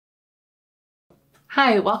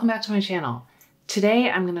Hi, welcome back to my channel. Today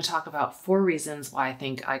I'm going to talk about 4 reasons why I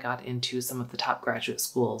think I got into some of the top graduate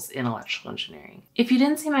schools in electrical engineering. If you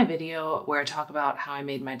didn't see my video where I talk about how I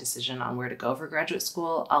made my decision on where to go for graduate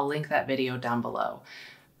school, I'll link that video down below.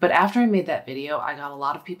 But after I made that video, I got a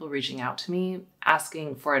lot of people reaching out to me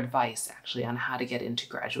asking for advice actually on how to get into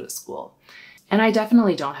graduate school. And I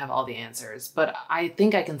definitely don't have all the answers, but I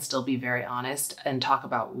think I can still be very honest and talk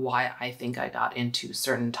about why I think I got into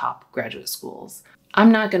certain top graduate schools.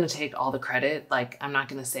 I'm not going to take all the credit. I'm not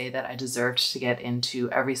going to say that I deserved to get into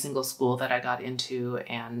every single school that I got into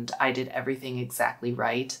and I did everything exactly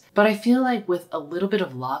right. But I feel like with a little bit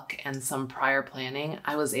of luck and some prior planning,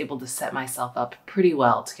 I was able to set myself up pretty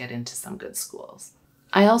well to get into some good schools.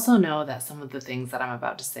 I also know that some of the things that I'm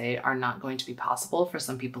about to say are not going to be possible for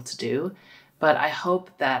some people to do, but I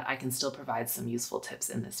hope that I can still provide some useful tips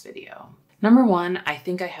in this video. Number 1, I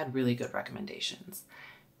think I had really good recommendations.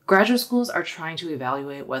 Graduate schools are trying to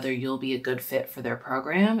evaluate whether you'll be a good fit for their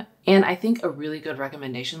program, and I think a really good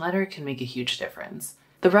recommendation letter can make a huge difference.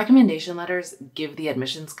 The recommendation letters give the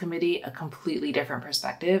admissions committee a completely different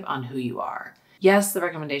perspective on who you are. Yes, the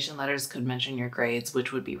recommendation letters could mention your grades,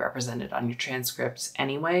 which would be represented on your transcripts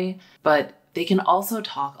anyway, but they can also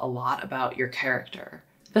talk a lot about your character.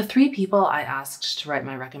 The 3 people I asked to write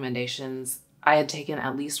my recommendations, I had taken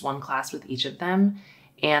at least one class with each of them,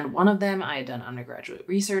 and one of them I had done undergraduate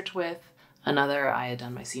research with, another I had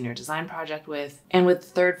done my senior design project with, and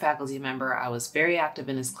with the 3rd faculty member, I was very active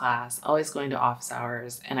in his class, always going to office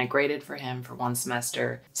hours, and I graded for him for 1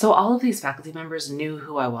 semester. So all of these faculty members knew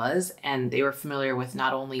who I was, and they were familiar with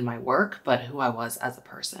not only my work, but who I was as a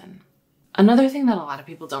person. Another thing that a lot of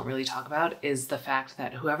people don't really talk about is the fact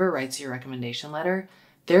that whoever writes your recommendation letter,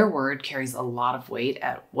 their word carries a lot of weight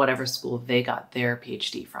at whatever school they got their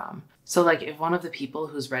PhD from. So if one of the people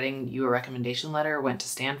who's writing you a recommendation letter went to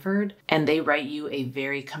Stanford and they write you a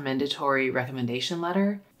very commendatory recommendation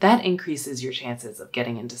letter, that increases your chances of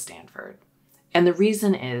getting into Stanford. And the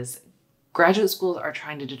reason is graduate schools are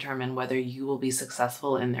trying to determine whether you will be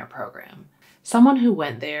successful in their program. Someone who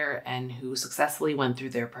went there and who successfully went through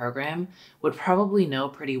their program would probably know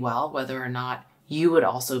pretty well whether or not you would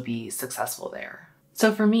also be successful there.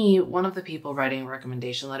 So for me, one of the people writing a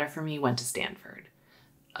recommendation letter for me went to Stanford.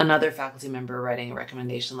 Another faculty member writing a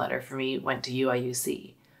recommendation letter for me went to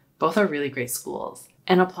UIUC. Both are really great schools.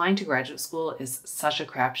 And applying to graduate school is such a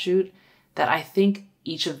crapshoot that I think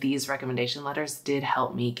each of these recommendation letters did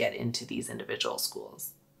help me get into these individual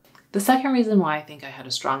schools. The second reason why I think I had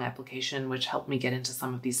a strong application which helped me get into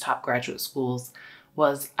some of these top graduate schools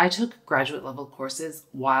was I took graduate level courses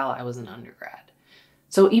while I was an undergrad.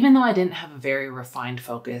 So even though I didn't have a very refined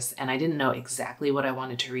focus and I didn't know exactly what I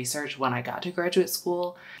wanted to research when I got to graduate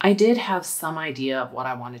school, I did have some idea of what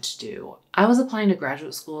I wanted to do. I was applying to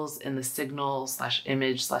graduate schools in the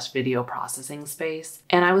signal/image/video processing space,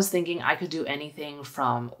 and I was thinking I could do anything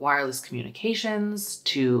from wireless communications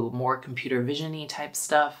to more computer vision-y type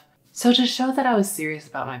stuff. So to show that I was serious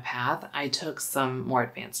about my path, I took some more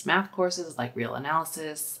advanced math courses like real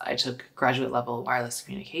analysis. I took graduate level wireless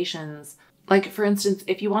communications. For instance,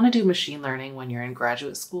 if you want to do machine learning when you're in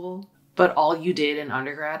graduate school, but all you did in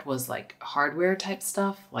undergrad was hardware type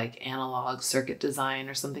stuff, like analog circuit design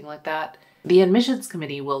or something like that, the admissions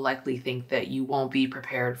committee will likely think that you won't be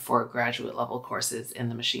prepared for graduate level courses in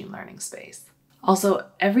the machine learning space. Also,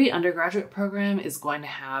 every undergraduate program is going to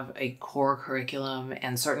have a core curriculum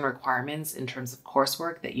and certain requirements in terms of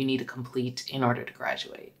coursework that you need to complete in order to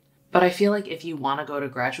graduate. But I feel like if you want to go to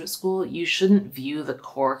graduate school, you shouldn't view the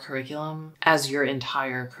core curriculum as your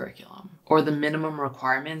entire curriculum or the minimum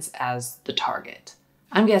requirements as the target.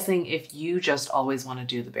 I'm guessing if you just always want to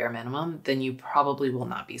do the bare minimum, then you probably will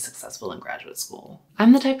not be successful in graduate school.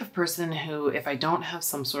 I'm the type of person who, if I don't have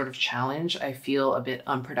some sort of challenge, I feel a bit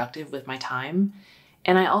unproductive with my time.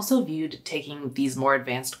 And I also viewed taking these more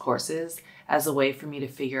advanced courses as a way for me to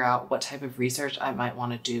figure out what type of research I might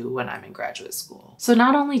want to do when I'm in graduate school. So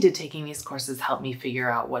not only did taking these courses help me figure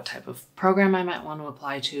out what type of program I might want to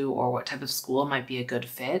apply to or what type of school might be a good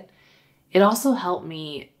fit, it also helped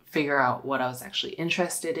me figure out what I was actually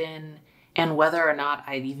interested in and whether or not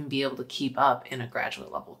I'd even be able to keep up in a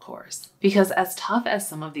graduate level course. Because as tough as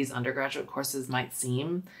some of these undergraduate courses might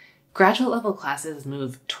seem, graduate level classes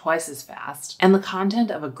move twice as fast, and the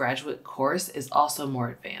content of a graduate course is also more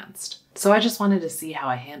advanced. So I just wanted to see how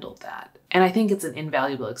I handled that. And I think it's an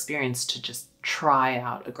invaluable experience to just try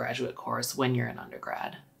out a graduate course when you're an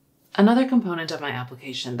undergrad. Another component of my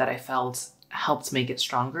application that I felt helped make it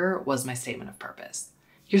stronger was my statement of purpose.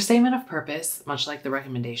 Your statement of purpose, much like the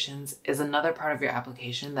recommendations, is another part of your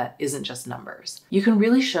application that isn't just numbers. You can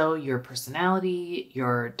really show your personality,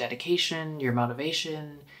 your dedication, your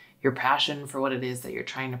motivation, your passion for what it is that you're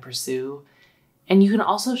trying to pursue. And you can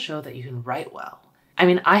also show that you can write well. I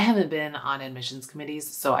mean, I haven't been on admissions committees,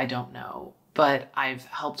 so I don't know, but I've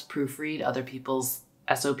helped proofread other people's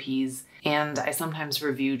SOPs, and I sometimes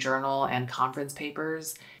review journal and conference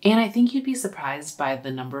papers, and I think you'd be surprised by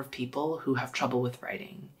the number of people who have trouble with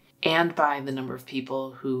writing, and by the number of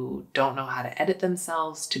people who don't know how to edit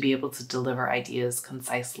themselves to be able to deliver ideas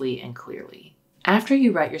concisely and clearly. After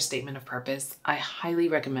you write your statement of purpose, I highly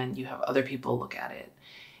recommend you have other people look at it.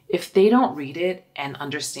 If they don't read it and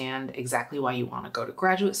understand exactly why you want to go to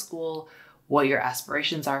graduate school, what your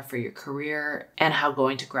aspirations are for your career, and how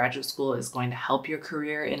going to graduate school is going to help your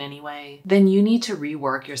career in any way, then you need to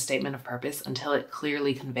rework your statement of purpose until it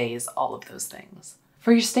clearly conveys all of those things.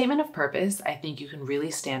 For your statement of purpose, I think you can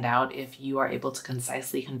really stand out if you are able to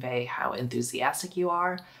concisely convey how enthusiastic you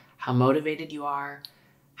are, how motivated you are,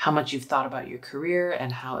 how much you've thought about your career,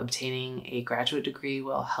 and how obtaining a graduate degree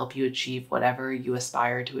will help you achieve whatever you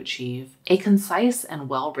aspire to achieve. A concise and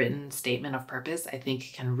well-written statement of purpose, I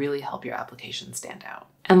think, can really help your application stand out.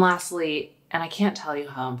 And lastly, and I can't tell you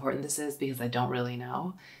how important this is because I don't really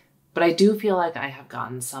know, but I do feel like I have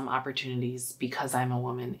gotten some opportunities because I'm a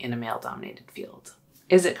woman in a male-dominated field.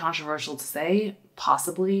 Is it controversial to say?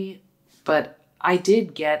 Possibly, but I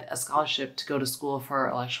did get a scholarship to go to school for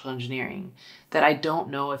electrical engineering that I don't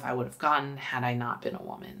know if I would have gotten had I not been a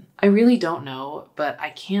woman. I really don't know, but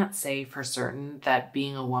I can't say for certain that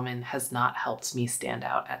being a woman has not helped me stand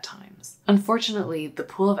out at times. Unfortunately, the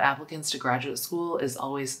pool of applicants to graduate school is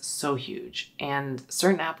always so huge, and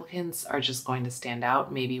certain applicants are just going to stand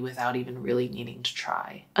out maybe without even really needing to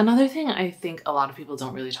try. Another thing I think a lot of people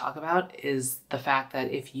don't really talk about is the fact that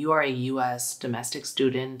if you are a US domestic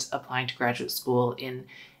student applying to graduate school in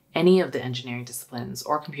any of the engineering disciplines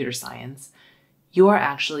or computer science, you are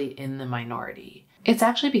actually in the minority. It's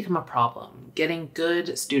actually become a problem getting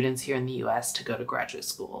good students here in the US to go to graduate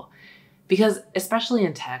school. Because especially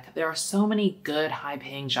in tech, there are so many good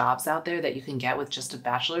high-paying jobs out there that you can get with just a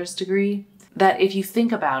bachelor's degree that if you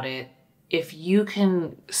think about it, if you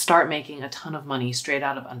can start making a ton of money straight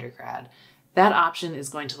out of undergrad, that option is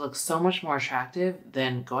going to look so much more attractive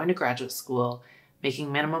than going to graduate school,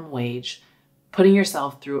 making minimum wage, putting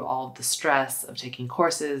yourself through all of the stress of taking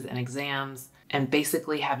courses and exams, and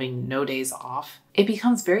basically having no days off. It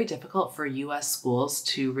becomes very difficult for US schools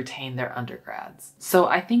to retain their undergrads. So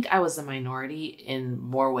I think I was a minority in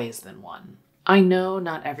more ways than one. I know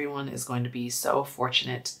not everyone is going to be so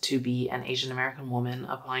fortunate to be an Asian American woman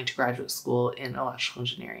applying to graduate school in electrical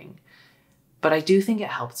engineering, but I do think it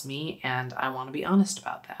helped me, and I want to be honest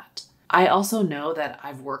about that. I also know that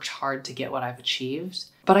I've worked hard to get what I've achieved,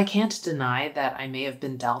 but I can't deny that I may have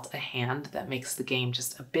been dealt a hand that makes the game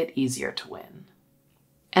just a bit easier to win.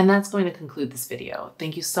 And that's going to conclude this video.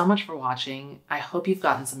 Thank you so much for watching. I hope you've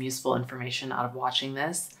gotten some useful information out of watching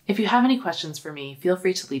this. If you have any questions for me, feel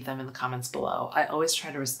free to leave them in the comments below. I always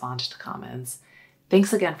try to respond to comments.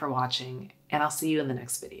 Thanks again for watching, and I'll see you in the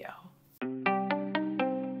next video.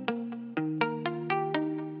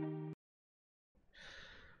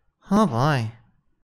 Oh boy.